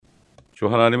주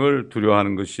하나님을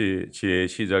두려워하는 것이 지혜의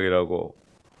시작이라고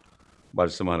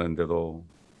말씀하는데도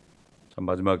참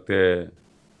마지막 때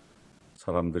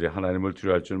사람들이 하나님을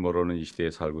두려워할 줄 모르는 이 시대에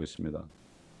살고 있습니다.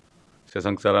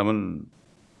 세상 사람은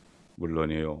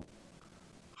물론이요,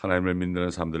 하나님을 믿는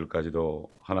사람들까지도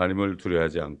하나님을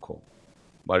두려워하지 않고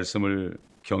말씀을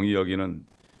경히 여기는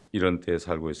이런 때에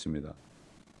살고 있습니다.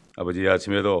 아버지, 이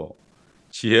아침에도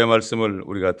지혜의 말씀을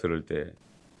우리가 들을 때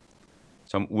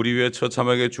참 우리 위해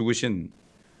처참하게 죽으신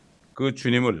그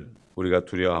주님을 우리가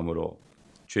두려워함으로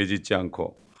죄짓지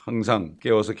않고 항상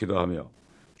깨워서 기도하며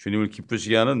주님을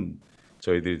기쁘시게 하는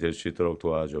저희들이 될 수 있도록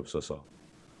도와주옵소서.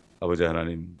 아버지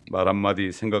하나님, 말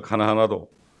한마디 생각 하나하나도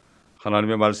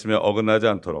하나님의 말씀에 어긋나지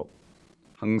않도록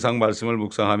항상 말씀을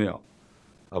묵상하며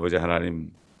아버지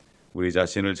하나님, 우리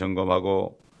자신을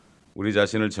점검하고 우리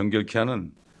자신을 정결케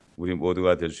하는 우리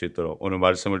모두가 될 수 있도록 오늘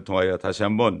말씀을 통하여 다시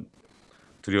한번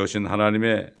두려우신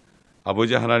하나님의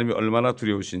아버지 하나님이 얼마나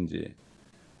두려우신지,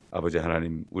 아버지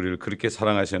하나님 우리를 그렇게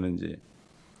사랑하셨는지,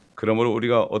 그러므로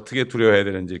우리가 어떻게 두려워해야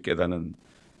되는지 깨닫는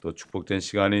또 축복된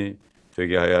시간이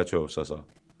되게 하여 주옵소서.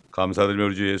 감사드리며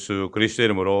우리 주 예수 그리스도의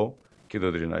이름으로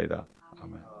기도드리나이다.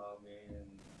 아멘.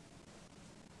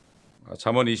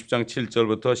 잠언 20장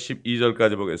 7절부터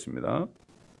 12절까지 보겠습니다.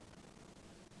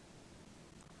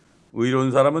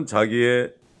 의로운 사람은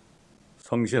자기의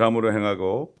성실함으로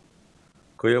행하고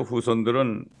그의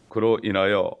후손들은 그로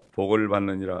인하여 복을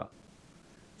받느니라.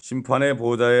 심판의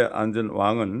보좌에 앉은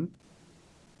왕은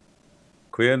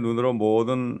그의 눈으로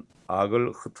모든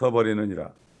악을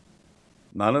흩어버리느니라.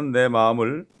 나는 내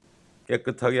마음을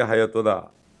깨끗하게 하였도다.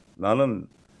 나는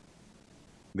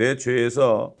내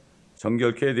죄에서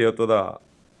정결케 되었도다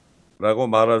라고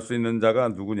말할 수 있는 자가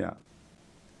누구냐?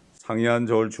 상이한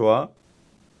저울추와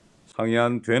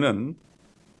상이한 되는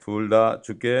둘 다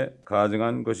주께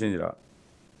가증한 것이니라.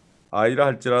 아이라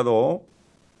할지라도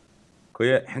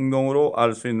그의 행동으로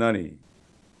알 수 있나니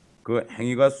그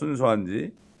행위가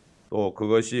순수한지 또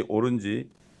그것이 옳은지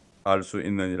알 수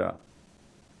있느니라.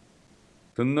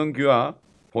 듣는 귀와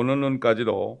보는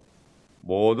눈까지도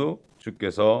모두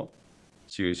주께서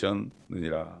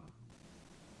지으셨느니라.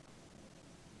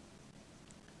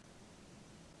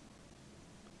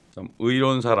 참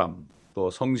의로운 사람, 또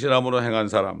성실함으로 행한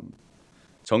사람,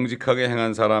 정직하게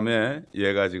행한 사람의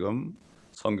예가 지금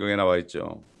성경에 나와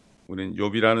있죠. 우린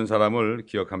욥이라는 사람을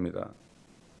기억합니다.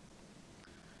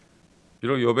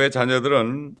 비록 욥의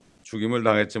자녀들은 죽임을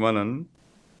당했지만은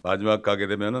마지막 가게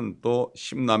되면은 또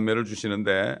 10남매를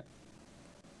주시는데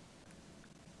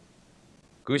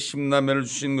그 10남매를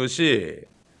주신 것이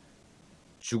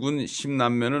죽은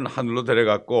 10남매는 하늘로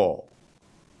데려갔고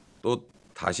또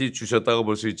다시 주셨다고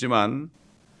볼 수 있지만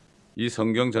이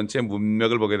성경 전체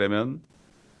문맥을 보게 되면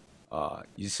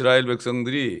이스라엘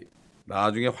백성들이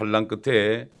나중에 환난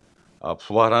끝에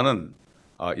부활하는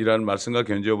이라는 말씀과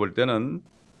견지어 볼 때는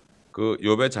그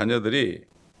욥의 자녀들이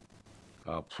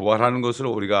부활하는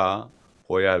것으로 우리가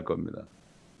보아야 할 겁니다.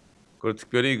 그리고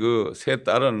특별히 그 세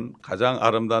딸은 가장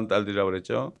아름다운 딸들이라고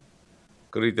그랬죠.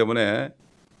 그렇기 때문에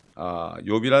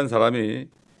욥이라는 사람이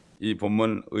이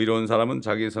본문 의로운 사람은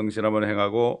자기 성실함을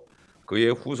행하고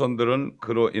그의 후손들은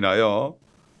그로 인하여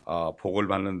복을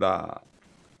받는다.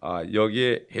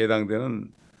 여기에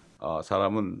해당되는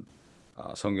사람은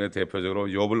성경의 대표적으로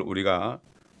욥을 우리가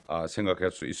생각할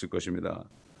수 있을 것입니다.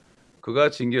 그가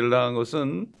징계를 당한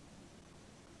것은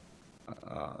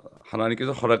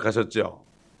하나님께서 허락하셨죠.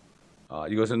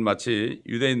 이것은 마치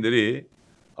유대인들이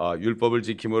율법을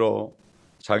지킴으로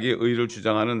자기 의를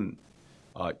주장하는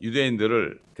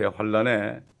유대인들을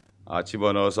대환란에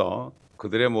집어넣어서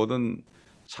그들의 모든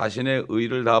자신의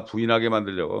의를 다 부인하게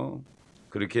만들려고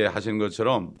그렇게 하신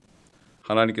것처럼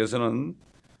하나님께서는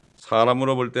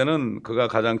사람으로 볼 때는 그가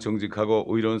가장 정직하고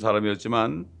의로운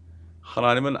사람이었지만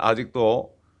하나님은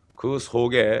아직도 그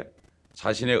속에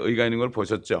자신의 의가 있는 걸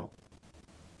보셨죠.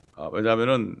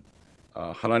 왜냐하면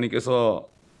하나님께서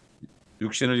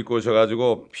육신을 입고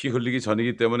오셔가지고 피 흘리기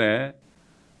전이기 때문에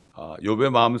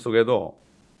욥의 마음속에도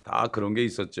다 그런 게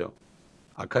있었죠.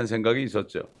 악한 생각이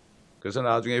있었죠. 그래서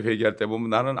나중에 회개할 때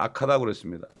보면 나는 악하다고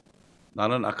그랬습니다.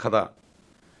 나는 악하다.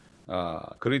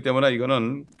 그렇기 때문에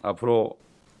이거는 앞으로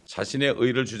자신의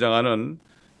의를 주장하는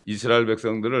이스라엘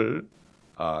백성들을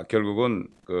결국은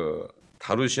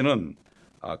다루시는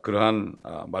그러한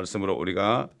말씀으로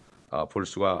우리가 볼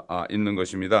수가 있는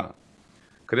것입니다.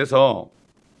 그래서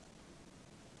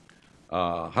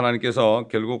하나님께서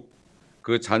결국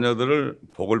그 자녀들을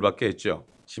복을 받게 했죠.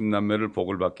 10남매를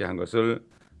복을 받게 한 것을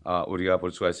우리가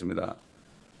볼 수가 있습니다.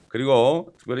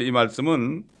 그리고 특별히 이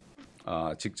말씀은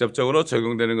직접적으로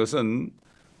적용되는 것은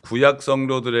구약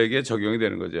성도들에게 적용이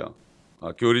되는 거죠.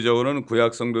 교리적으로는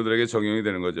구약 성도들에게 적용이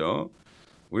되는 거죠.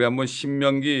 우리 한번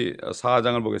신명기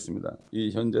 4장을 보겠습니다.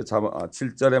 이 현재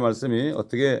 7절의 말씀이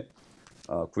어떻게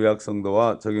구약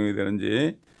성도와 적용이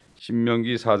되는지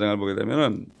신명기 4장을 보게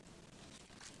되면은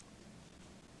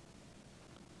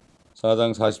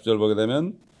 4장 40절 보게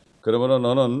되면 그러므로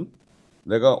너는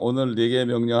내가 오늘 네게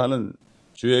명령하는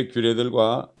주의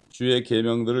규례들과 주의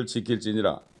계명들을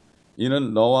지킬지니라.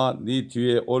 이는 너와 네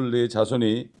뒤에 올 네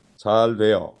자손이 잘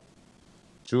되어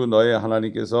주 너의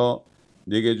하나님께서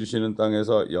네게 주시는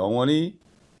땅에서 영원히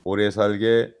오래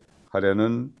살게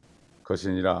하려는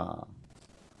것이니라.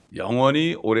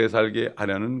 영원히 오래 살게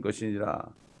하려는 것이니라.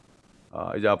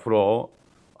 이제 앞으로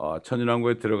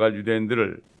천년왕국에 들어갈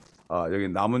유대인들을 여기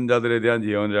남은 자들에 대한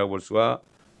예언이라고 볼 수가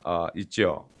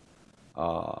있죠.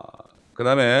 그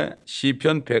다음에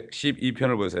시편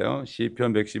 112편을 보세요.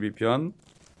 시편 112편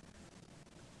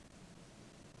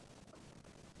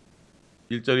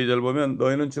 1절 2절 보면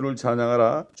너희는 주를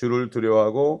찬양하라. 주를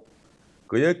두려워하고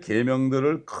그의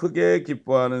계명들을 크게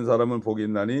기뻐하는 사람은 복이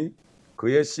있나니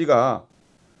그의 씨가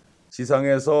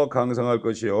지상에서 강성할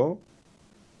것이요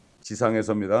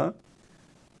지상에서입니다.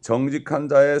 정직한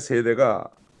자의 세대가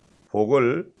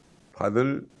복을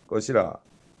받을 것이라.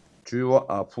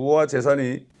 부와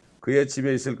재산이 그의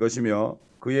집에 있을 것이며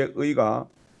그의 의가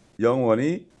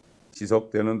영원히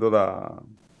지속되는도다.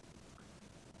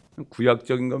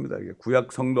 구약적인 겁니다. 이게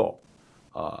구약 성도,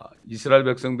 이스라엘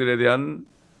백성들에 대한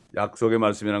약속의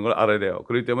말씀이라는 걸 알아야 돼요.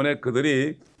 그렇기 때문에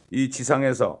그들이 이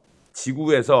지상에서,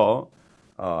 지구에서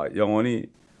영원히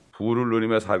부를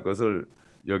누리며 살 것을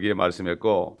여기에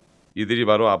말씀했고, 이들이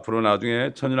바로 앞으로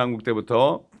나중에 천년왕국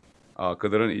때부터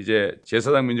그들은 이제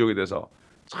제사장 민족이 돼서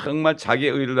정말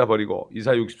자기의 의를 다 버리고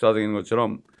이사야 64장에 있는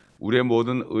것처럼 우리의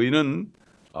모든 의는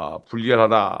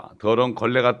불결하다, 더러운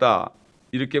걸레 같다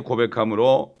이렇게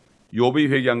고백함으로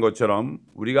욥이 회개한 것처럼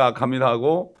우리가 악합니다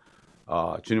하고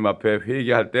주님 앞에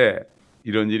회개할 때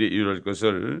이런 일이 이루어질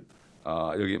것을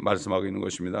여기 말씀하고 있는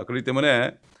것입니다. 그렇기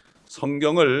때문에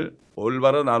성경을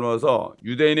올바로 나누어서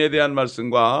유대인에 대한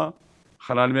말씀과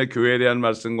하나님의 교회에 대한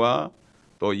말씀과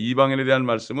또 이방인에 대한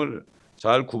말씀을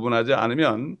잘 구분하지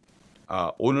않으면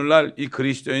오늘날 이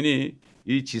그리스도인이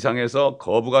이 지상에서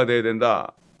거부가 돼야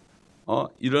된다.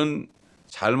 이런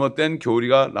잘못된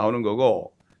교리가 나오는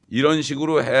거고, 이런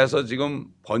식으로 해서 지금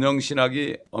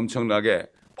번영신학이 엄청나게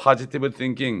포지티브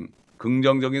띵킹,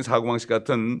 긍정적인 사고방식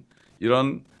같은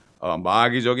이런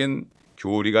마귀적인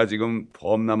교리가 지금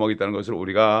범람하고 있다는 것을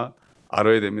우리가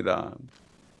알아야 됩니다.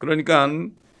 그러니까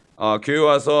교회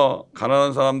와서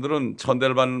가난한 사람들은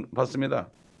천대를 받습니다.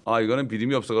 이거는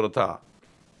믿음이 없어 그렇다.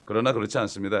 그러나 그렇지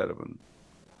않습니다, 여러분.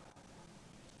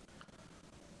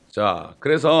 자,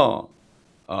 그래서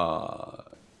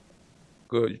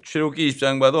그 출애굽기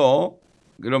 20장 봐도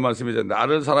이런 말씀이죠.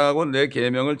 나를 사랑하고 내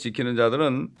계명을 지키는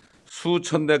자들은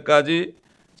수천대까지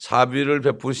자비를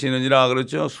베푸시느니라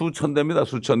그랬죠. 수천대입니다.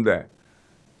 수천대.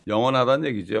 영원하다는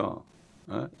얘기죠.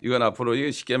 이건 앞으로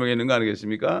이게 십계명에 있는 거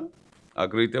아니겠습니까?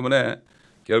 그렇기 때문에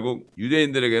결국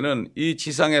유대인들에게는 이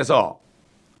지상에서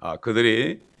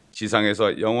그들이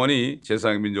지상에서 영원히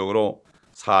제사장 민족으로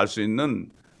살 수 있는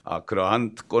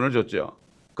그러한 특권을 줬죠.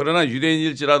 그러나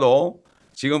유대인일지라도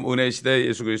지금 은혜 시대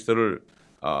예수 그리스도를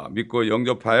믿고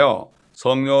영접하여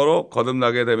성령으로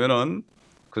거듭나게 되면은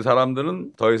그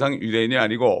사람들은 더 이상 유대인이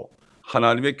아니고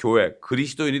하나님의 교회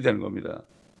그리스도인이 되는 겁니다.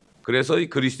 그래서 이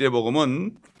그리스도의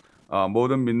복음은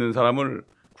모든 믿는 사람을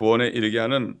구원에 이르게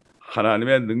하는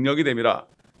하나님의 능력이 됨이라.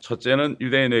 첫째는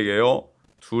유대인에게요,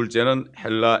 둘째는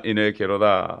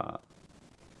헬라인에게로다.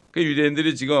 그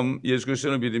유대인들이 지금 예수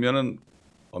그리스도를 믿으면은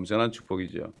엄청난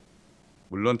축복이죠.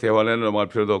 물론 대환란을 넘어갈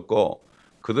필요도 없고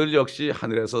그들 역시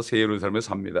하늘에서 새 예루살렘에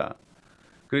삽니다.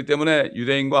 그렇기 때문에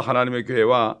유대인과 하나님의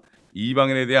교회와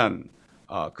이방인에 대한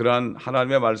그러한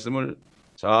하나님의 말씀을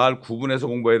잘 구분해서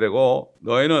공부해야 되고,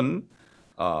 너희는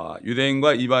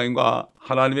유대인과 이방인과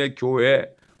하나님의 교회에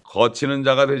거치는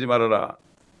자가 되지 말아라.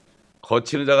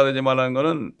 거치는 자가 되지 말라는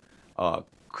것은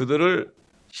그들을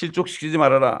실족시키지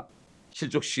말아라.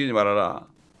 실족시키지 말아라.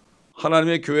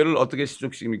 하나님의 교회를 어떻게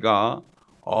실족시킵니까?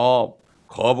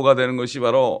 거부가 되는 것이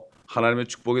바로 하나님의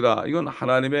축복이다. 이건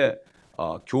하나님의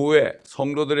교회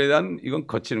성도들에 대한 이건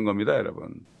거치는 겁니다,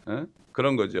 여러분.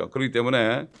 그런 거죠. 그렇기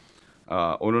때문에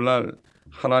오늘날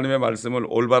하나님의 말씀을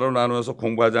올바로 나누어서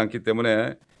공부하지 않기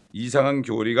때문에 이상한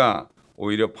교리가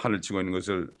오히려 판을 치고 있는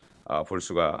것을 볼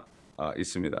수가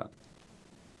있습니다.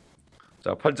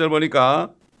 자, 8절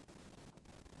보니까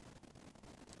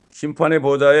심판의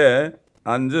보좌에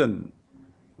앉은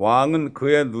왕은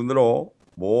그의 눈으로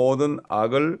모든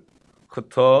악을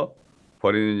흩어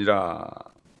버리느니라.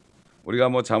 우리가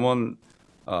뭐 잠언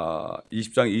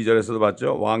 20장 2절에서도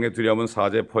봤죠. 왕의 두려움은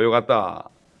사자의 포효 같다.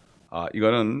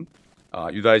 이거는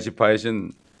유다의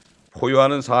지파이신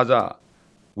포효하는 사자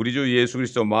우리 주 예수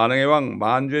그리스도 만왕의 왕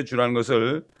만주의 주라는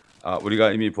것을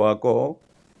우리가 이미 보았고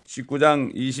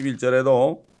 19장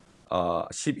 21절에도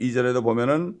 12절에도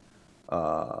보면은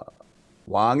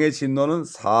왕의 진노는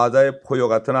사자의 포효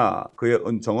같으나 그의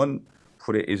은총은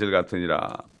풀의 이슬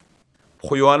같으니라.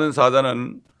 포효하는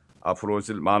사자는 앞으로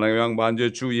오실 만왕의 왕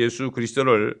만주의 주 예수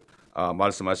그리스도를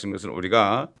말씀하신 것을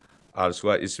우리가 알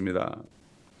수가 있습니다.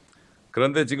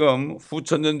 그런데 지금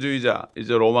후천년주의자,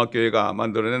 이제 로마 교회가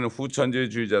만들어내는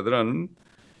후천년주의자들은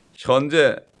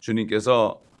현재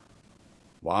주님께서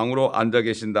왕으로 앉아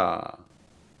계신다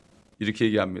이렇게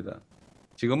얘기합니다.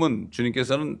 지금은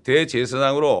주님께서는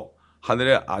대제사장으로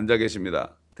하늘에 앉아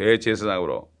계십니다.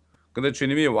 대제사장으로. 근데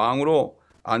주님이 왕으로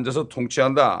앉아서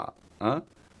통치한다.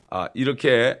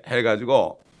 이렇게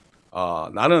해가지고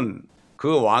나는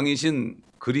그 왕이신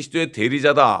그리스도의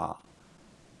대리자다.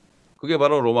 그게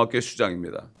바로 로마교회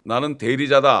주장입니다. 나는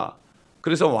대리자다.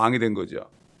 그래서 왕이 된 거죠.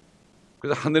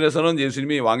 그래서 하늘에서는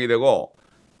예수님이 왕이 되고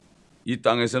이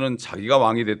땅에서는 자기가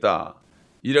왕이 됐다.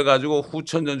 이래가지고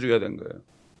후천년주의가 된 거예요.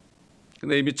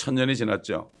 근데 이미 1000년이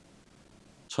지났죠.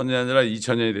 1000년이 아니라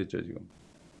 2000년이 됐죠 지금.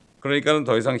 그러니까는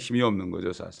더 이상 힘이 없는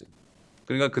거죠 사실.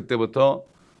 그러니까 그때부터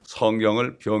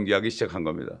성경을 변기하기 시작한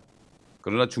겁니다.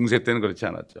 그러나 중세 때는 그렇지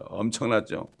않았죠.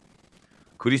 엄청났죠.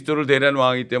 그리스도를 대리한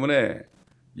왕이기 때문에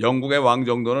영국의 왕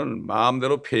정도는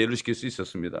마음대로 폐위를 시킬 수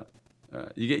있었습니다.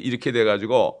 이게 이렇게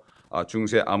돼가지고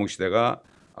중세 암흑시대가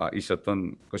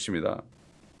있었던 것입니다.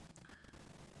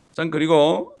 참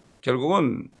그리고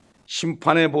결국은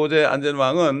심판의 보좌에 앉은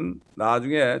왕은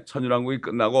나중에 천일왕국이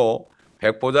끝나고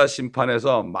백보자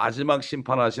심판에서 마지막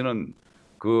심판하시는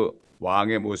그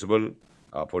왕의 모습을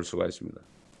볼 수가 있습니다.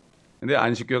 근데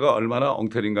안식교가 얼마나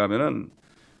엉터리인가 하면은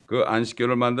그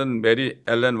안식교를 만든 메리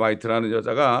엘렌 화이트라는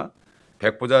여자가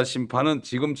백보자 심판은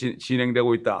지금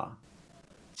진행되고 있다.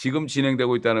 지금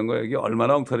진행되고 있다는 거예요. 이게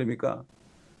얼마나 엉터리입니까?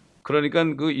 그러니까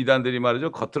그 이단들이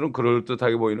말이죠. 겉으로는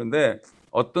그럴듯하게 보이는데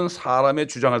어떤 사람의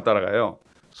주장을 따라가요.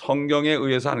 성경에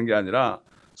의해서 하는 게 아니라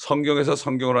성경에서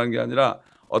성경을 하는 게 아니라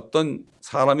어떤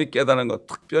사람이 깨닫는 것.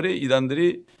 특별히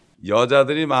이단들이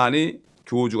여자들이 많이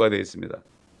교주가 되어 있습니다.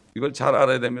 이걸 잘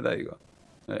알아야 됩니다. 이거.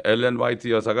 엘렌 화이트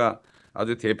여사가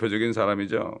아주 대표적인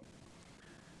사람이죠.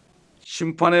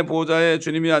 심판의 보좌에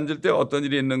주님이 앉을 때 어떤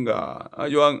일이 있는가.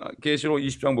 요한계시록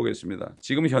 20장 보겠습니다.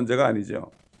 지금 현재가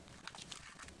아니죠.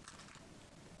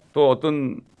 또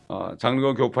어떤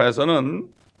장로교 교파에서는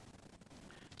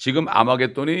지금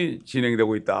아마겟돈이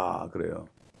진행되고 있다 그래요.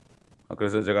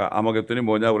 그래서 제가 아마겟돈이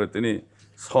뭐냐고 그랬더니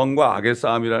성과 악의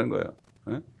싸움이라는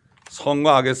거예요.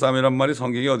 성과 악의 싸움이란 말이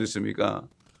성경에 어디 있습니까?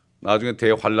 나중에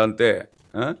대환란 때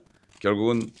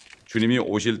결국은 주님이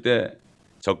오실 때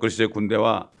적그리스도의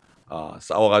군대와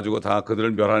싸워가지고 다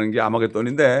그들을 멸하는 게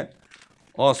아마겟돈인데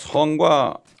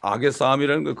성과 악의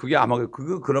싸움이라는 거 그게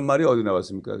그런 말이 어디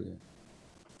나왔습니까?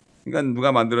 그러니까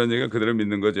누가 만들어낸 얘기가 그대로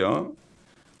믿는 거죠.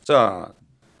 자,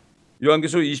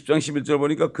 요한계시록 20장 11절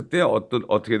보니까 그때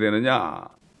어떻게 되느냐.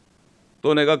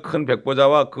 또 내가 큰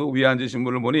백보자와 그 위에 앉으신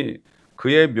분을 보니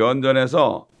그의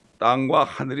면전에서 땅과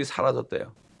하늘이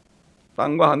사라졌대요.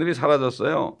 땅과 하늘이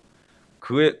사라졌어요.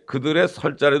 그들의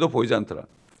설 자리도 보이지 않더라.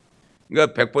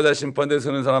 그러니까 백보자 심판대에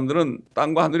서는 사람들은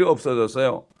땅과 하늘이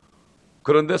없어졌어요.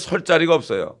 그런데 설 자리가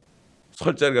없어요.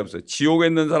 설 자리가 없어요. 지옥에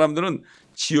있는 사람들은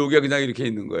지옥에 그냥 이렇게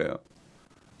있는 거예요.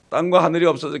 땅과 하늘이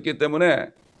없어졌기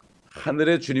때문에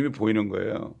하늘에 주님이 보이는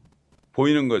거예요.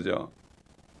 보이는 거죠.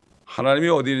 하나님이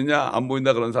어디 있느냐 안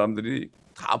보인다 그런 사람들이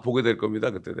다 보게 될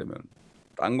겁니다. 그때 되면.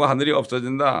 땅과 하늘이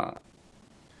없어진다.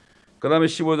 그 다음에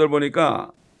 15절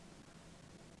보니까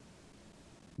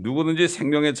누구든지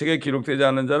생명의 책에 기록되지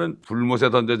않는 자는 불못에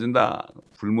던져진다.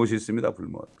 불못이 있습니다.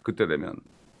 불못. 그때 되면.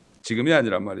 지금이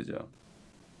아니란 말이죠.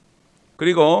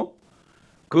 그리고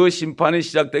그 심판이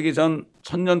시작되기 전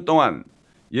 1000년 동안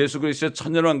예수 그리스도의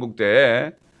천년왕국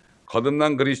때에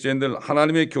거듭난 그리스도인들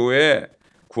하나님의 교회에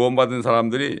구원받은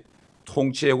사람들이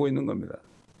통치하고 있는 겁니다.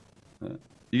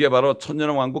 이게 바로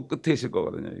천년왕국 끝에 있을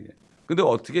거거든요. 이게. 근데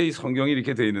어떻게 이 성경이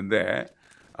이렇게 돼 있는데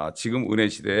지금 은혜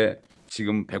시대에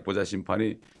지금 백보자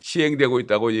심판이 시행되고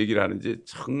있다고 얘기를 하는지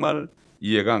정말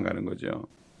이해가 안 가는 거죠.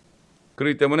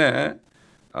 그렇기 때문에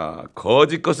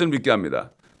거짓 것을 믿게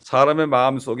합니다. 사람의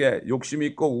마음속에 욕심이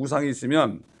있고 우상이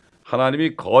있으면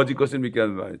하나님이 거짓 것을 믿게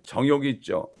하는 거예요. 정욕이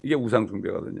있죠. 이게 우상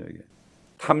숭배거든요. 이게.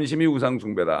 탐심이 우상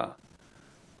숭배다.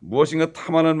 무엇인가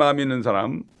탐하는 마음이 있는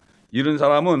사람, 이런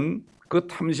사람은 그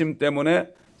탐심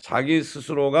때문에 자기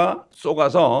스스로가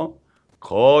속아서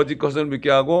거짓 것을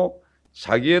믿게 하고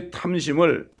자기의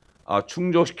탐심을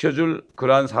충족시켜줄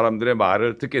그러한 사람들의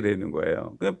말을 듣게 되는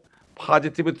거예요. 그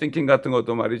파지티브 띵킹 같은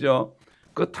것도 말이죠.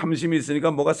 그 탐심이 있으니까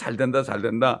뭐가 잘 된다 잘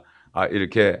된다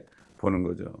이렇게 보는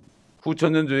거죠.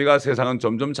 후천년주의가 세상은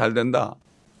점점 잘 된다.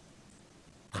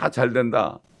 다 잘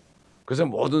된다. 그래서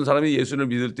모든 사람이 예수를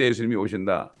믿을 때 예수님이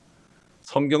오신다.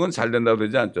 성경은 잘 된다고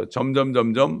그러지 않죠. 점점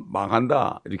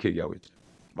망한다 이렇게 얘기하고 있죠.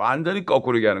 완전히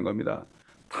거꾸로 얘기하는 겁니다.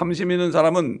 탐심 있는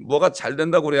사람은 뭐가 잘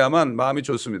된다고 그래야만 마음이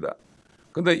좋습니다.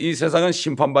 근데 이 세상은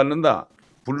심판받는다.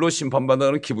 불로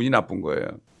심판받는다는 기분이 나쁜 거예요.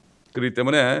 그렇기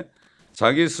때문에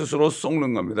자기 스스로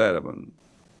속는 겁니다, 여러분.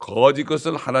 거짓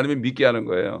것을 하나님이 믿게 하는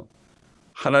거예요.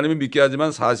 하나님이 믿게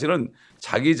하지만 사실은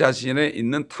자기 자신에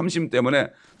있는 탐심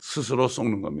때문에 스스로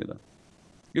속는 겁니다.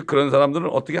 그런 사람들은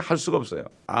어떻게 할 수가 없어요.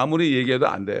 아무리 얘기해도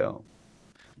안 돼요.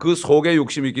 그 속에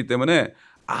욕심이 있기 때문에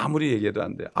아무리 얘기해도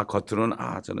안 돼요. 겉으로는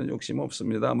저는 욕심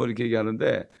없습니다. 뭐 이렇게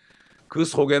얘기하는데 그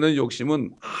속에는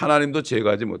욕심은 하나님도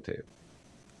제거하지 못해요.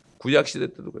 구약시대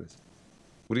때도 그랬어요.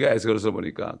 우리가 에스겔서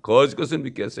보니까 거짓 것을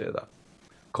믿게 했어요다.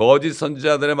 거짓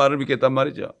선지자들의 말을 믿겠단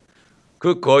말이죠.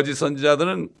 그 거짓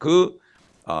선지자들은 그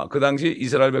당시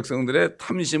이스라엘 백성들의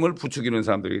탐심을 부추기는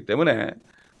사람들이기 때문에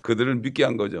그들을 믿게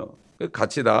한 거죠.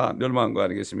 같이 다 멸망한 거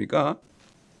아니겠습니까?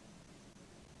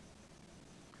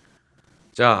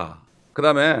 자, 그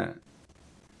다음에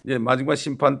이제 마지막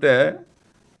심판 때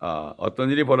어떤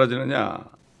일이 벌어지느냐.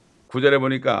 9절에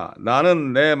보니까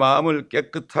나는 내 마음을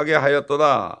깨끗하게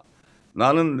하였도다.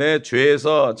 나는 내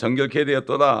죄에서 정결케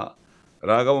되었도다.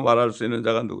 라고 말할 수 있는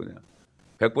자가 누구냐.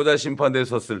 백보자 심판대에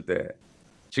섰을 때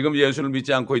지금 예수를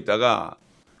믿지 않고 있다가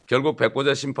결국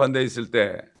백보자 심판대에 있을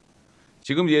때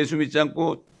지금 예수 믿지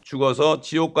않고 죽어서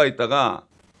지옥 가 있다가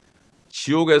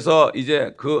지옥에서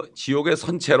이제 그 지옥의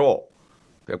선체로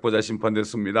백보자 심판대에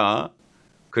섭니다.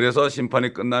 그래서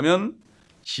심판이 끝나면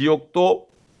지옥도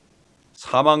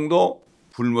사망도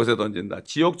불못에 던진다.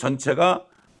 지옥 전체가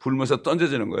불못에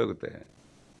던져지는 거예요. 그때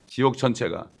지옥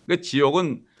전체가. 그러니까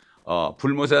지옥은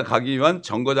불못에 가기 위한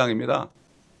정거장입니다.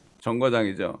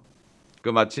 정거장이죠. 그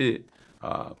마치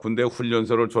군대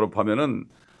훈련소를 졸업하면은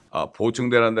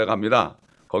보충대라는 데 갑니다.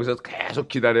 거기서 계속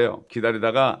기다려요.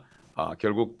 기다리다가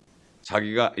결국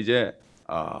자기가 이제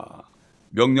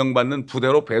명령받는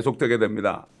부대로 배속되게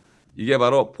됩니다. 이게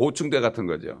바로 보충대 같은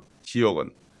거죠.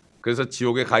 지옥은. 그래서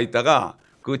지옥에 가 있다가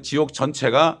그 지옥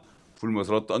전체가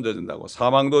불못으로 던져진다고.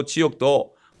 사망도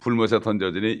지옥도 불못에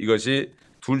던져지니 이것이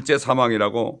둘째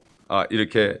사망이라고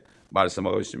이렇게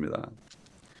말씀하고 있습니다.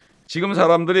 지금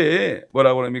사람들이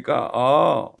뭐라고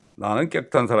그럽니까? 나는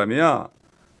깨끗한 사람이야.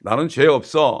 나는 죄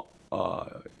없어.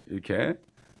 이렇게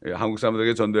한국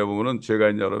사람들에게 전도해 보면은 죄가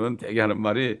있냐 그러면 되게 하는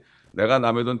말이 내가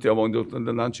남의 돈 떼어먹은 적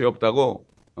없던데 난 죄 없다고.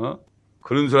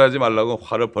 그런 소리 하지 말라고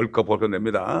화를 벌컥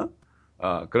냅니다.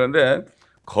 그런데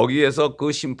거기에서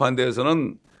그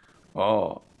심판대에서는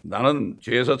나는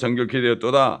죄에서 정결케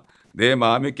되었도다. 내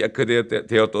마음이 깨끗하게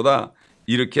되었도다.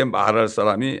 이렇게 말할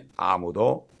사람이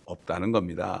아무도 없다는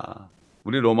겁니다.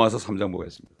 우리 로마서 3장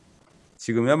보겠습니다.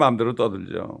 지금이야 마음대로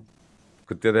떠들죠.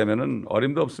 그때 되면은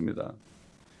어림도 없습니다.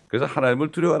 그래서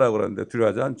하나님을 두려워하라고 그러는데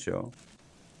두려워하지 않죠.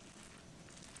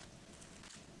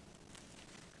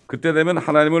 그때 되면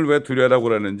하나님을 왜 두려워하라고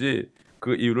그러는지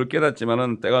그 이유를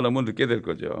깨닫지만은 때가 너무 늦게 될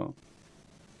거죠.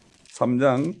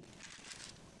 3장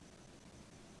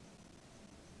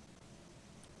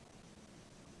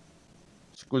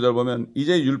 19절 보면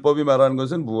이제 율법이 말하는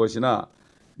것은 무엇이나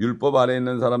율법 아래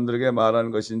있는 사람들에게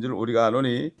말하는 것인 줄 우리가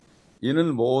아노니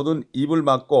이는 모든 입을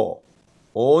막고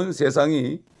온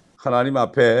세상이 하나님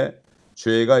앞에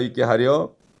죄가 있게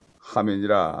하려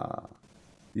함이니라.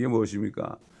 이게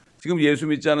무엇입니까? 지금 예수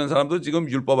믿지 않은 사람도 지금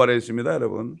율법 아래 있습니다,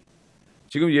 여러분.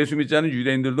 지금 예수 믿지 않은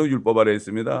유대인들도 율법 아래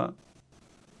있습니다.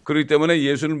 그렇기 때문에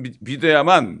예수를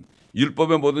믿어야만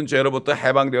율법의 모든 죄로부터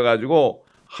해방되어 가지고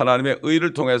하나님의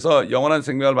의를 통해서 영원한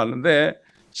생명을 받는데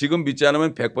지금 믿지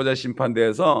않으면 백보자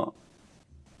심판대에서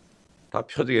다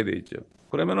펴지게 돼 있죠.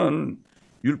 그러면은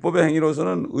율법의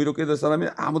행위로서는 의롭게 될 사람이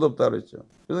아무도 없다 그랬죠.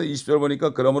 그래서 20절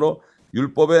보니까 그러므로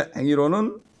율법의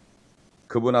행위로는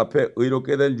그분 앞에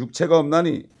의롭게 된 육체가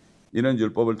없나니 이는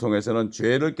율법을 통해서는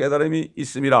죄를 깨달음이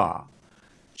있음이라.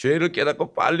 죄를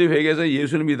깨닫고 빨리 회개해서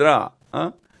예수를 믿으라.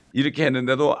 이렇게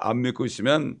했는데도 안 믿고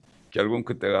있으면 결국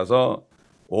그때 가서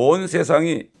온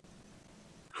세상이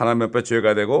하나님 앞에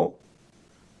죄가 되고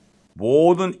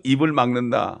모든 입을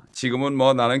막는다. 지금은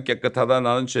뭐 나는 깨끗하다,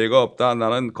 나는 죄가 없다,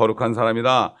 나는 거룩한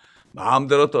사람이다.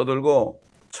 마음대로 떠들고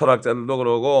철학자들도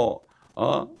그러고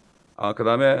그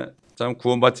다음에 참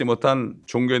구원받지 못한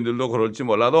종교인들도 그럴지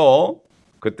몰라도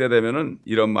그때 되면은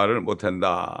이런 말을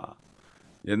못한다.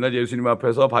 옛날 예수님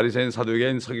앞에서 바리새인,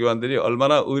 사두개인, 서기관들이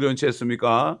얼마나 의로운 채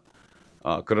했습니까?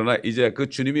 그러나 이제 그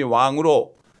주님이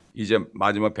왕으로 이제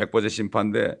마지막 백보자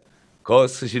심판대 거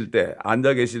쓰실 때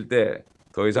앉아 계실 때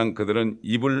더 이상 그들은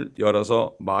입을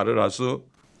열어서 말을 할 수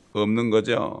없는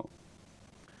거죠.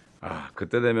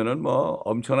 그때 되면은 뭐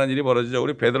엄청난 일이 벌어지죠.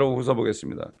 우리 베드로후서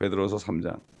보겠습니다. 베드로후서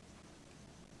 3장.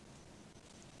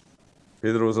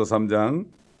 베드로후서 3장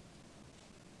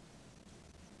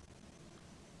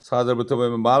 4절부터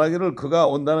보면 말하기를 그가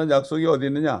온다는 약속이 어디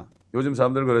있느냐. 요즘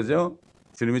사람들 그러죠.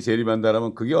 주님이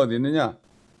재림한다라면 그게 어디 있느냐.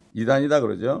 이단이다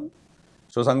그러죠.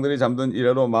 조상들이 잠든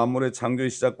이래로 만물의 창조의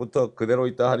시작부터 그대로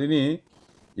있다 하리니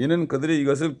이는 그들이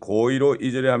이것을 고의로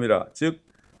잊으려 함이라. 즉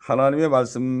하나님의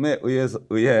말씀에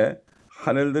의해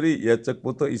하늘들이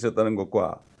옛적부터 있었다는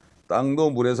것과 땅도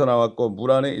물에서 나왔고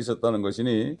물 안에 있었다는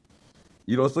것이니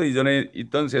이로써 이전에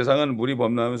있던 세상은 물이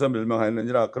범람하면서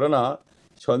멸망하였느니라. 그러나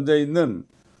현재 있는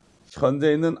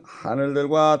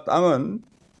하늘들과 땅은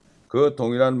그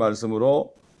동일한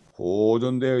말씀으로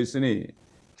보존되어 있으니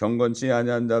경건치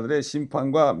아니한 자들의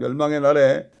심판과 멸망의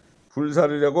날에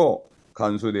불사르려고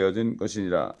간수되어진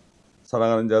것이니라.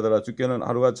 사랑하는 자들아, 주께는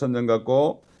하루가 천년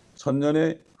같고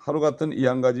천년의 하루 같은 이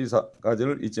한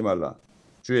가지를 잊지 말라.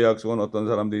 주의 약속은 어떤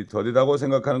사람들이 더디다고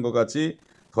생각하는 것 같이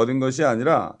더딘 것이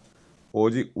아니라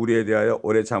오직 우리에 대하여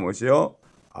오래 참으시어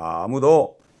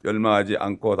아무도 멸망하지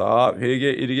않고 다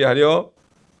회개에 이르게 하려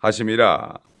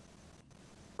하심이라.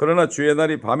 그러나 주의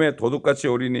날이 밤에 도둑같이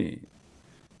오리니,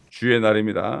 주의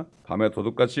날입니다. 밤에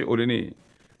도둑같이 오리니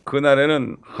그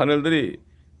날에는 하늘들이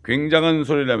굉장한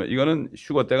소리를 내며, 이거는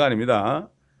휴거 때가 아닙니다.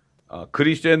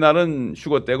 그리스도의 날은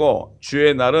휴거 때고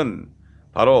주의 날은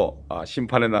바로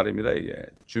심판의 날입니다. 이게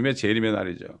주의 재림의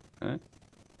날이죠.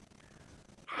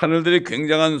 하늘들이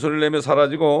굉장한 소리를 내며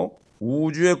사라지고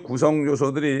우주의 구성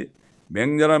요소들이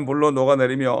맹렬한 불로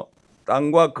녹아내리며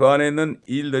땅과 그 안에 있는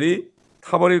일들이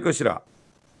타버릴 것이라.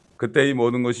 그때 이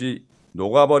모든 것이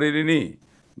녹아버리리니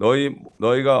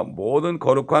너희가 모든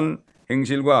거룩한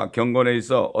행실과 경건에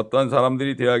있어 어떠한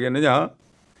사람들이 되어야겠느냐.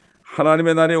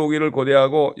 하나님의 날이 오기를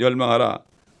고대하고 열망하라.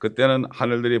 그때는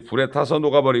하늘들이 불에 타서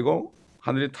녹아버리고,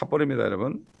 하늘이 타버립니다.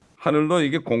 여러분, 하늘도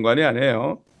이게 공간이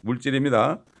아니에요.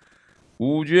 물질입니다.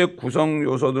 우주의 구성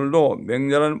요소들도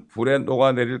맹렬한 불에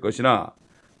녹아내릴 것이나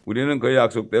우리는 그의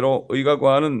약속대로 의가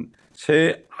구하는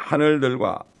새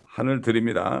하늘들입니다.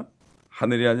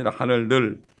 하늘이 아니라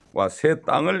하늘들과 새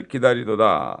땅을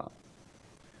기다리도다.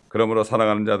 그러므로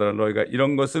사랑하는 자들아, 너희가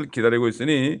이런 것을 기다리고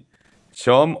있으니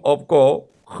점 없고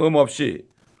흠 없이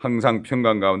항상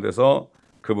평강 가운데서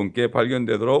그분께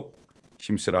발견되도록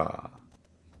힘쓰라.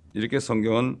 이렇게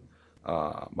성경은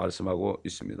말씀하고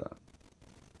있습니다.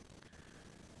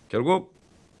 결국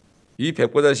이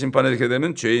백보자 심판에 이렇게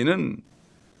되면 죄인은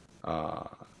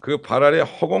그 발 아래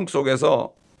허공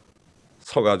속에서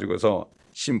서가지고서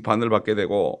심판을 받게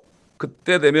되고,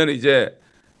 그때 되면 이제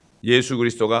예수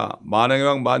그리스도가 만왕의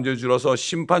왕 만주주로서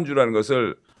심판주라는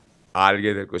것을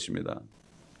알게 될 것입니다.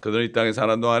 그들은 이 땅에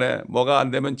사는 동안에 뭐가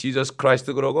안 되면 지저스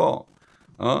크라이스트 그러고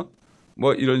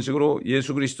뭐 이런 식으로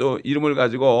예수 그리스도 이름을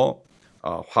가지고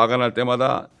화가 날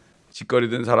때마다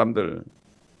짓거리던 사람들,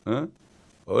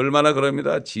 얼마나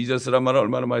그럽니다. 지저스란 말은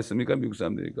얼마나 많이 씁니까? 미국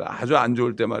사람들이 아주 안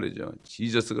좋을 때 말이죠.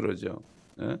 지저스 그러죠.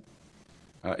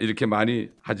 이렇게 많이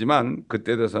하지만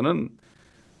그때 돼서는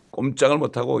꼼짝을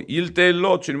못하고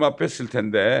 1대1로 주님 앞에 쓸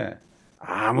텐데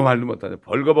아무 말도 못하죠.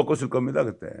 벌거벗고 쓸 겁니다.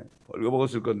 그때 벌거벗고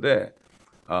쓸 건데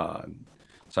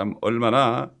참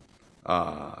얼마나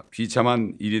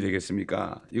비참한 일이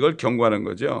되겠습니까? 이걸 경고하는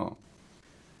거죠.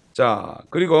 자,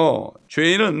 그리고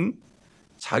죄인은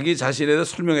자기 자신에 대해서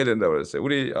설명해야 된다고 그랬어요.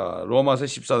 우리 로마서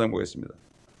 14장 보겠습니다.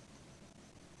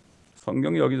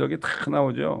 성경 여기저기 다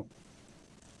나오죠.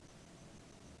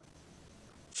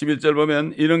 11절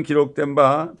보면 이는 기록된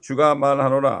바 주가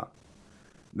말하노라.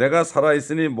 내가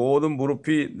살아있으니 모든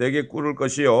무릎이 내게 꿇을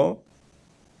것이요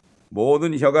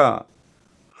모든 혀가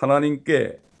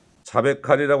하나님께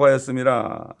자백하리라고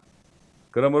하였음이라.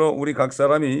 그러므로 우리 각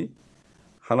사람이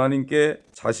하나님께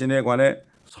자신에 관해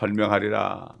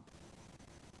설명하리라.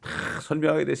 다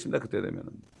설명하게 됐습니다. 그때 되면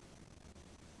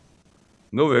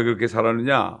너 왜 그렇게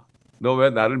살았느냐, 너 왜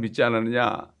나를 믿지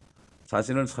않았느냐,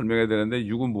 자신을 설명해야 되는데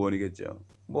육은 무언이겠죠.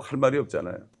 뭐 할 말이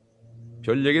없잖아요.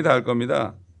 별 얘기 다 할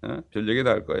겁니다. 별 얘기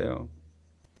다 할 거예요.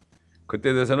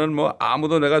 그때 돼서는 뭐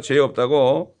아무도 내가 죄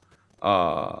없다고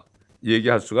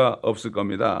얘기할 수가 없을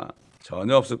겁니다.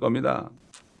 전혀 없을 겁니다.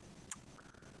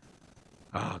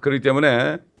 그렇기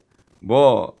때문에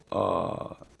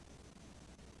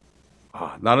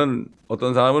나는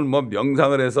어떤 사람은 뭐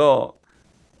명상을 해서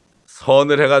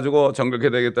선을 해가지고 정결케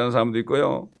되겠다는 사람도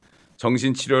있고요.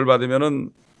 정신 치료를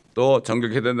받으면은 또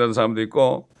정결케 된다는 사람도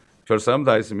있고 별 사람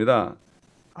다 있습니다.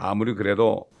 아무리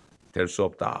그래도 될 수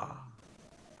없다.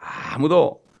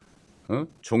 아무도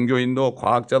종교인도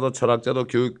과학자도 철학자도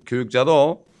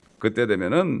교육자도 그때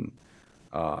되면은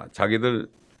자기들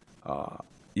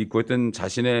잊고 있던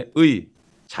자신의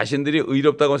자신들이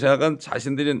의롭다고 생각한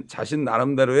자신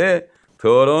나름대로의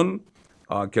더러운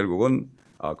결국은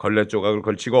걸레 조각을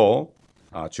걸치고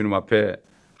주님 앞에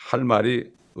할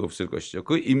말이 없을 것이죠.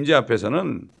 그 임재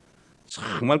앞에서는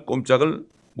정말 꼼짝을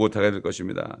못하게 될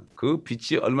것입니다. 그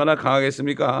빛이 얼마나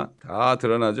강하겠습니까? 다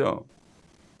드러나죠.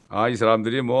 이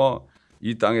사람들이 뭐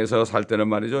이 땅에서 살 때는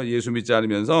말이죠. 예수 믿지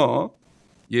않으면서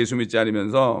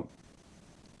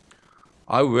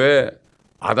왜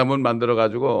아담을 만들어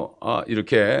가지고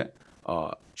이렇게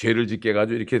죄를 짓게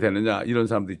가지고 이렇게 되느냐, 이런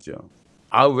사람도 있죠.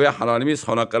 왜 하나님이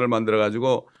선악과를 만들어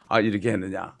가지고 이렇게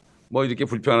했느냐, 뭐 이렇게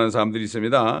불평하는 사람들이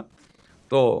있습니다.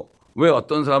 또 왜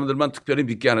어떤 사람들만 특별히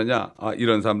믿게 하느냐,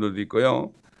 이런 사람들도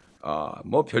있고요.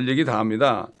 뭐 별 얘기 다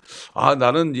합니다.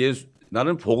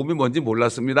 나는 복음이 뭔지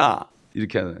몰랐습니다,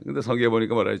 이렇게 하는. 근데 성경에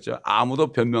보니까 뭐라 했죠?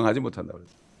 아무도 변명하지 못한다고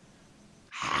그랬어요.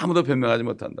 아무도 변명하지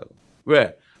못한다고.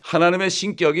 왜? 하나님의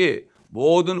신격이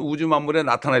모든 우주 만물에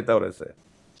나타나 있다고 그랬어요.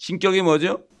 신격이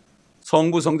뭐죠?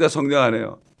 성부, 성자, 성령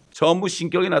안에요. 전부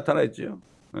신격이 나타나 있죠.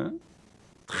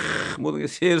 다 모든 게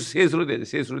세수로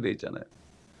돼 있잖아요.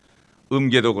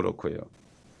 음계도 그렇고요.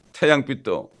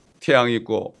 태양빛도 태양이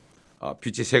있고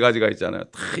빛이 세 가지가 있잖아요.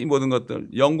 다 이 모든 것들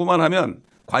연구만 하면,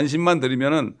 관심만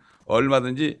들이면은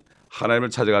얼마든지 하나님을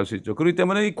찾아갈 수 있죠. 그렇기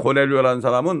때문에 이 고넬료라는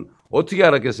사람은 어떻게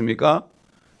알았겠습니까?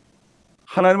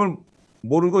 하나님을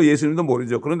모르고 예수님도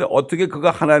모르죠. 그런데 어떻게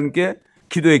그가 하나님께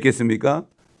기도했겠습니까?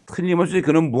 틀림없이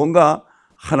그는 뭔가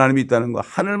하나님이 있다는 거,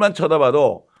 하늘만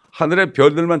쳐다봐도, 하늘의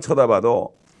별들만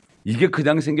쳐다봐도 이게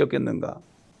그냥 생겼겠는가?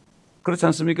 그렇지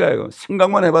않습니까? 이거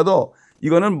생각만 해봐도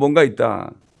이거는 뭔가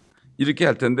있다, 이렇게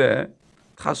할 텐데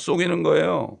다 속이는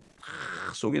거예요.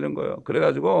 다 속이는 거예요.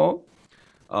 그래가지고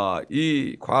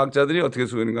이 과학자들이 어떻게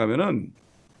속이는가 하면은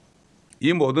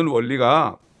이 모든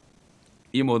원리가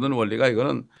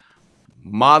이거는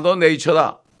마더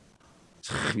네이처다.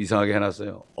 참 이상하게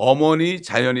해놨어요. 어머니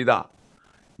자연이다.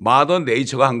 마더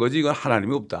네이처가 한 거지, 이건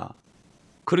하나님이 없다.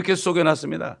 그렇게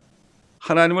속여놨습니다.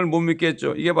 하나님을 못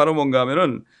믿겠죠. 이게 바로 뭔가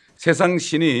하면은 세상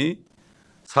신이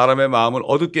사람의 마음을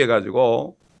어둡게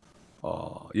해가지고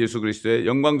예수 그리스도의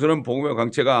영광스러운 복음의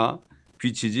광채가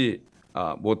비치지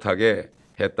못하게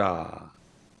했다,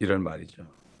 이런 말이죠.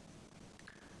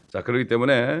 자, 그렇기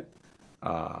때문에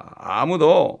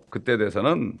아무도 그때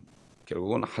돼서는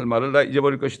결국은 할 말을 다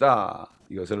잊어버릴 것이다.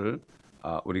 이것을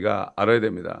우리가 알아야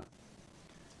됩니다.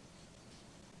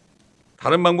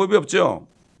 다른 방법이 없죠.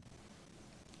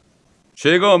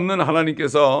 죄가 없는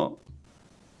하나님께서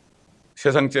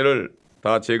세상 죄를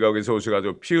다 제거하기 위해서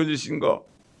오셔가지고 피 흘리신 거,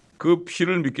 그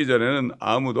피를 믿기 전에는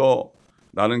아무도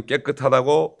나는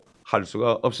깨끗하다고 할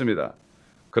수가 없습니다.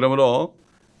 그러므로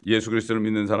예수 그리스도를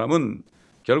믿는 사람은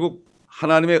결국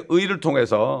하나님의 의를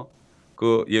통해서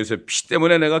그 예수의 피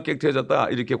때문에 내가 깨끗해졌다,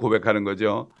 이렇게 고백하는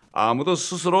거죠. 아무도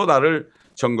스스로 나를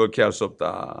정결케 할 수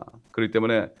없다. 그렇기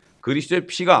때문에 그리스도의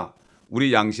피가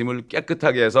우리 양심을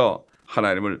깨끗하게 해서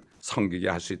하나님을 섬기게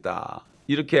할 수 있다.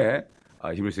 이렇게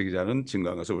히브리서 기자는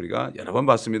증거한 것을 우리가 여러 번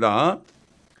봤습니다.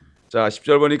 자,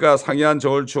 10절 보니까 상이한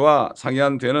저울추와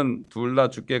상이한 되는 둘 다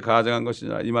주께 가증한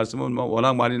것이냐. 이 말씀은 뭐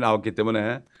워낙 많이 나왔기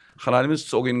때문에 하나님은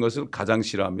속이는 것을 가장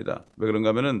싫어합니다. 왜 그런가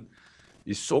하면은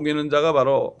이 속이는 자가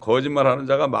바로 거짓말하는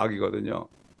자가 마귀거든요.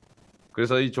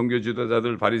 그래서 이 종교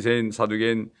지도자들, 바리새인,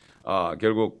 사두개인,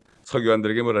 결국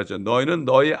서기관들에게 뭐라 했죠? 너희는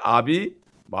너희 아비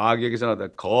마귀에게서 났다.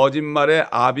 거짓말의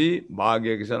아비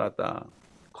마귀에게서 났다.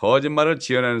 거짓말을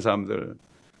지어내는 사람들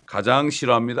가장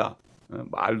싫어합니다.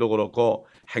 말도 그렇고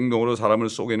행동으로 사람을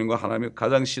속이는 거 하나님이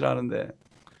가장 싫어하는데,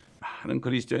 많은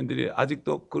그리스도인들이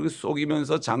아직도 그렇게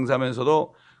속이면서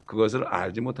장사하면서도 그것을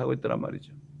알지 못하고 있더란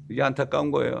말이죠. 이게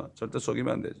안타까운 거예요. 절대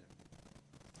속이면 안 되죠.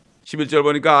 11절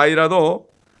보니까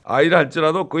아이라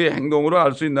할지라도 그의 행동으로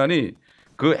알 수 있나니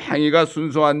그 행위가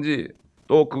순수한지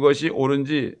또 그것이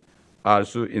옳은지 알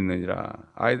수 있느니라.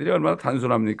 아이들이 얼마나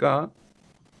단순합니까?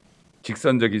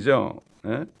 직선적이죠.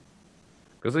 예?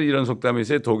 그래서 이런 속담이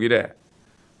있어요. 독일에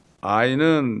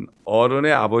아이는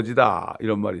어른의 아버지다,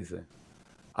 이런 말이 있어요.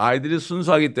 아이들이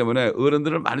순수하기 때문에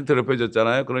어른들을 많이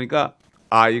더럽혀졌잖아요. 그러니까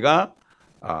아이가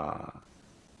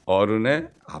어른의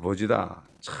아버지다.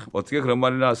 참 어떻게 그런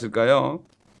말이 나왔을까요?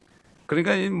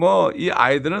 그러니까 이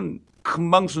아이들은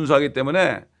금방 순수하기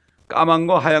때문에 까만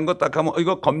거, 하얀 거 딱 하면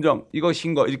이거 검정, 이거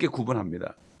흰 거, 이렇게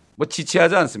구분합니다. 뭐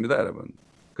지체하지 않습니다, 여러분.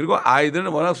 그리고 아이들은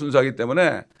워낙 순수하기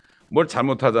때문에 뭘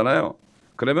잘못하잖아요.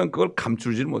 그러면 그걸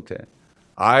감추질 못해.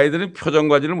 아이들은 표정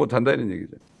관리를 못한다, 이런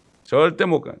얘기죠. 절대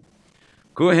못 가.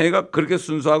 그 행위가 그렇게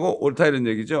순수하고 옳다, 이런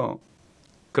얘기죠.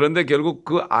 그런데 결국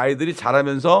그 아이들이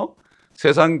자라면서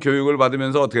세상 교육을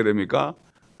받으면서 어떻게 됩니까?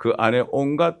 그 안에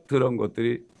온갖 더러운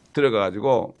것들이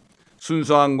들어가가지고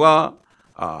순수함과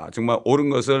정말 옳은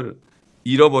것을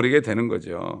잃어버리게 되는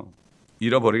거죠.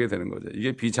 잃어버리게 되는 거죠.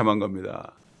 이게 비참한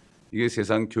겁니다. 이게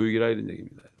세상 교육이라 이런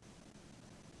얘기입니다.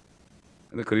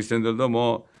 근데 그리스도인들도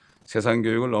뭐 세상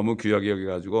교육을 너무 귀하게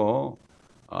여겨가지고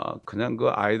그냥 그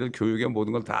아이들 교육에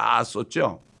모든 걸 다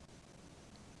쏟죠.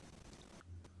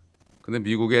 근데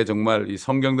미국에 정말 이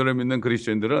성경들을 믿는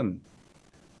그리스도인들은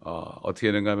어떻게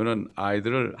되는가 하면은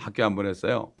아이들을 학교 안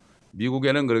보냈어요.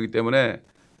 미국에는 그렇기 때문에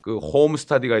그 홈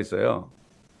스터디가 있어요.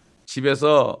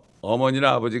 집에서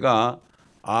어머니나 아버지가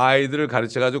아이들을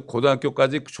가르쳐가지고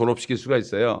고등학교까지 졸업시킬 수가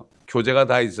있어요. 교재가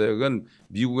다 있어요. 그건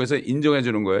미국에서 인정해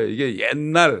주는 거예요. 이게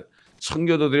옛날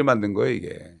청교도들이 만든 거예요,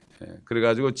 이게.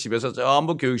 그래가지고 집에서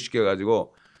전부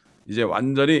교육시켜가지고 이제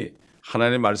완전히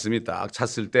하나님의 말씀이 딱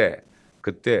찼을 때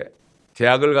그때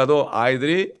대학을 가도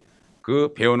아이들이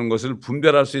그 배우는 것을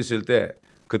분별할 수 있을 때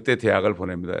그때 대학을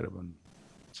보냅니다, 여러분.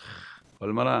 참,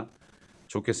 얼마나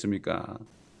좋겠습니까?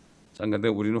 참, 근데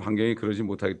우리는 환경이 그러지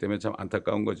못하기 때문에 참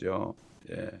안타까운 거죠.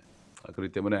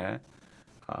 그렇기 때문에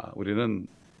우리는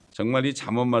정말 이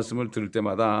잠언 말씀을 들을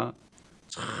때마다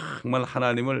정말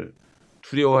하나님을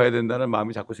두려워해야 된다는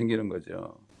마음이 자꾸 생기는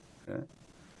거죠.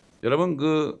 여러분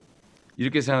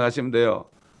이렇게 생각하시면 돼요.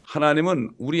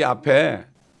 하나님은 우리 앞에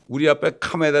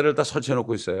카메라를 다 설치해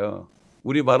놓고 있어요.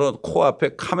 우리 바로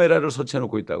코앞에 카메라를 설치해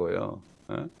놓고 있다고요.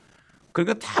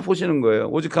 그러니까 다 보시는 거예요.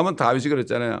 오직하면 다윗이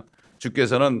그랬잖아요.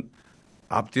 주께서는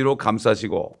앞뒤로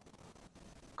감싸시고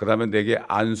그다음에 내게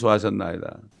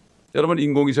안수하셨나이다. 여러분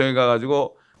인공위성에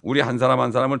가가지고 우리 한 사람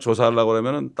한 사람을 조사하려고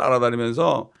그러면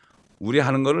따라다니면서 우리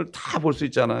하는 거를 다 볼 수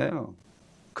있잖아요.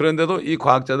 그런데도 이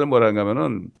과학자들 뭐라는가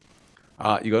하면은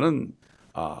이거는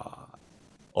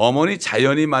어머니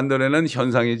자연이 만들어내는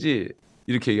현상이지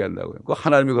이렇게 얘기한다고요. 그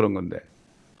하나님이 그런 건데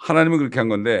하나님은 그렇게 한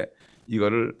건데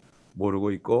이거를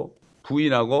모르고 있고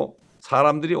부인하고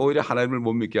사람들이 오히려 하나님을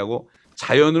못 믿게 하고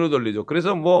자연으로 돌리죠.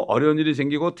 그래서 뭐 어려운 일이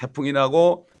생기고 태풍이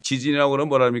나고 지진이 나고 그러면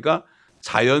뭐라 합니까?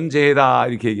 자연재해다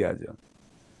이렇게 얘기하죠.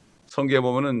 성경에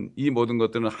보면은 이 모든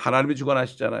것들은 하나님이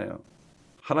주관하시잖아요.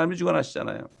 하나님이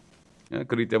주관하시잖아요.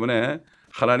 그렇기 때문에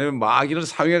하나님은 마귀를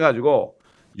사용해 가지고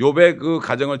욥의 그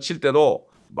가정을 칠 때도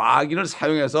마귀를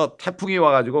사용해서 태풍이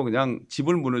와가지고 그냥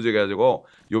집을 무너지게 해가지고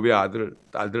욥의 아들,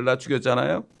 딸들 다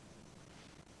죽였잖아요.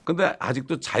 근데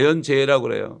아직도 자연재해라고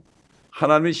그래요.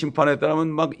 하나님이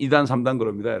심판했다면 막 2단, 3단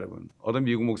그럽니다, 여러분. 어떤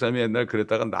미국 목사님이 옛날에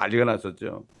그랬다가 난리가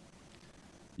났었죠.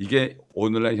 이게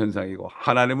오늘날 현상이고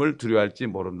하나님을 두려워할지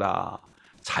모른다.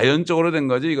 자연적으로 된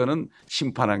거지 이거는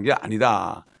심판한 게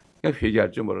아니다. 그러니까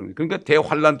회개할 줄 모르는 거예요. 그러니까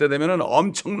대환란 때 되면은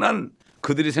엄청난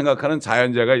그들이 생각하는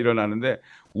자연재해가 일어나는데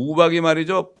우박이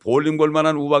말이죠.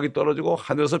 볼링볼만한 우박이 떨어지고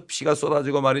하늘에서 피가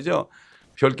쏟아지고 말이죠.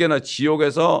 별개나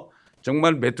지옥에서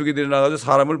정말 메뚜기들이 나가서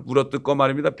사람을 물어뜯고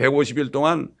말입니다. 150일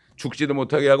동안 죽지도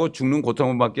못하게 하고 죽는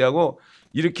고통을 받게 하고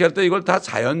이렇게 할 때 이걸 다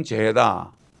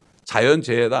자연재해다.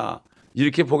 자연재해다.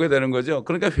 이렇게 보게 되는 거죠.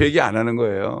 그러니까 회개 안 하는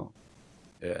거예요.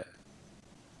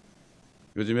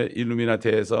 요즘에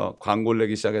일루미나티에서 광고를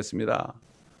내기 시작했습니다.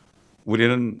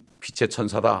 우리는 빛의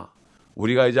천사다.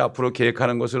 우리가 이제 앞으로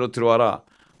계획하는 것으로 들어와라.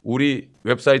 우리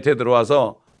웹사이트에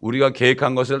들어와서 우리가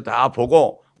계획한 것을 다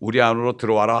보고 우리 안으로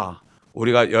들어와라.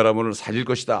 우리가 여러분을 살릴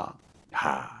것이다.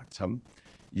 참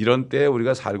이런 때에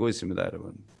우리가 살고 있습니다,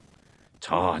 여러분.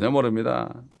 전혀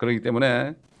모릅니다. 그렇기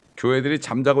때문에 교회들이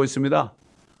잠자고 있습니다.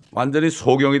 완전히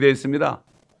소경이 되어 있습니다.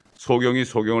 소경이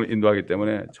소경을 인도하기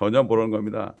때문에 전혀 모르는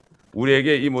겁니다.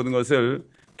 우리에게 이 모든 것을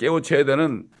깨우쳐야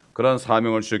되는 그런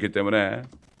사명을 주셨기 때문에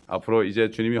앞으로 이제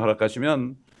주님이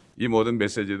허락하시면 이 모든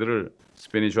메시지들을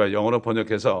스페니쉬와 영어로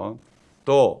번역해서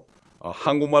또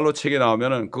한국말로 책이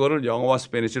나오면은 그거를 영어와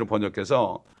스페니쉬로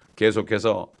번역해서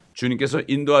계속해서 주님께서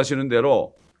인도하시는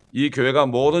대로 이 교회가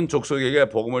모든 족속에게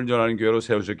복음을 전하는 교회로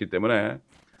세우셨기 때문에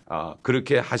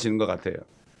그렇게 하시는 것 같아요.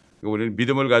 우리는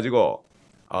믿음을 가지고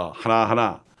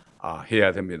하나하나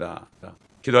해야 됩니다. 자,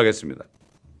 기도하겠습니다.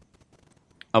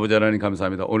 아버지 하나님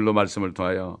감사합니다. 오늘도 말씀을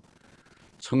통하여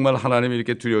정말 하나님이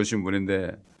이렇게 두려우신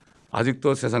분인데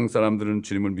아직도 세상 사람들은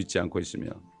주님을 믿지 않고 있으며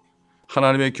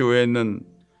하나님의 교회에 있는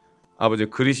아버지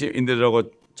그리스도인들이라고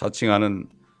자칭하는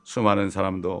수많은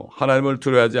사람도 하나님을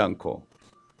두려워하지 않고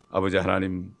아버지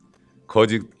하나님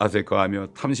거짓 아세 거하며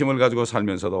탐심을 가지고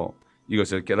살면서도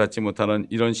이것을 깨닫지 못하는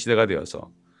이런 시대가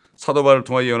되어서 사도 바울을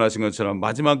통하여 예언하신 것처럼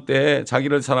마지막 때에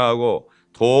자기를 사랑하고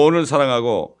돈을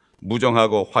사랑하고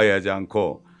무정하고 화해하지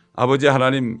않고 아버지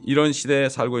하나님 이런 시대에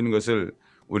살고 있는 것을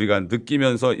우리가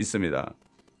느끼면서 있습니다.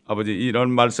 아버지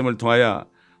이런 말씀을 통하여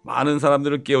많은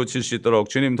사람들을 깨우칠 수 있도록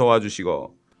주님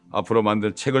도와주시고 앞으로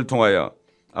만들 책을 통하여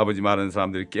아버지 많은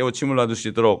사람들이 깨우침을 얻을 수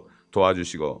있도록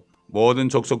도와주시고 모든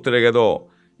족속들에게도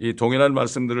이 동일한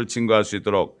말씀들을 증거할 수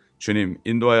있도록 주님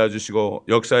인도하여 주시고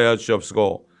역사하여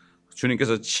주시옵시고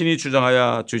주님께서 친히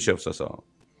주장하여 주시옵소서.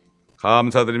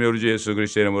 감사드리며 우리 주 예수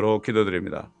그리스도의 이름으로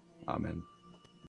기도드립니다. 아멘.